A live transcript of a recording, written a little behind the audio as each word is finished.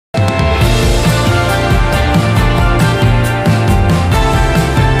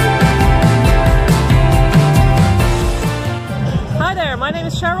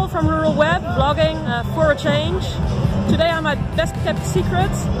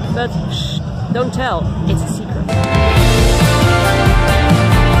but shh, don't tell, it's a secret.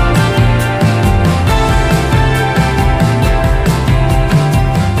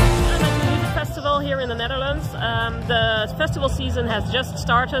 Here in the Netherlands. The festival season has just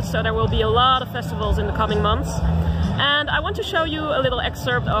started, so there will be a lot of festivals in the coming months. And I want to show you a little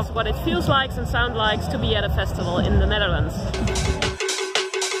excerpt of what it feels like and sounds like to be at a festival in the Netherlands.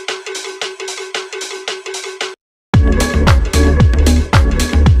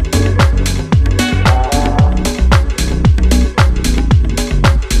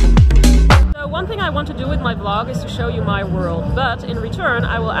 To do with my vlog is to show you my world, but in return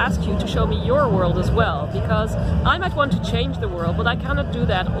I will ask you to show me your world as well, because I might want to change the world, but I cannot do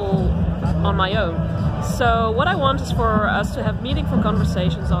that all on my own. So what I want is for us to have meaningful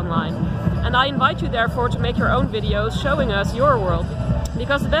conversations online, and I invite you therefore to make your own videos showing us your world,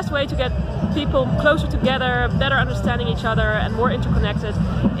 because the best way to get people closer together, better understanding each other and more interconnected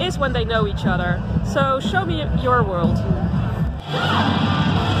is when they know each other. So show me your world.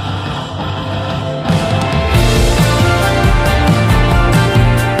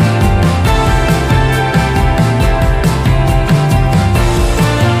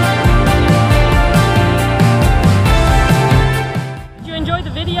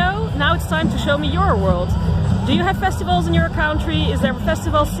 Now it's time to show me your world. Do you have festivals in your country? Is there a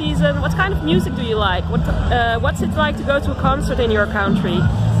festival season? What kind of music do you like? What's it like to go to a concert in your country?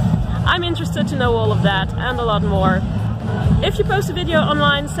 I'm interested to know all of that and a lot more. If you post a video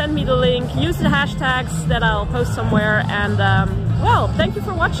online, send me the link, use the hashtags that I'll post somewhere, and well, thank you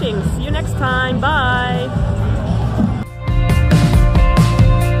for watching. See you next time. Bye!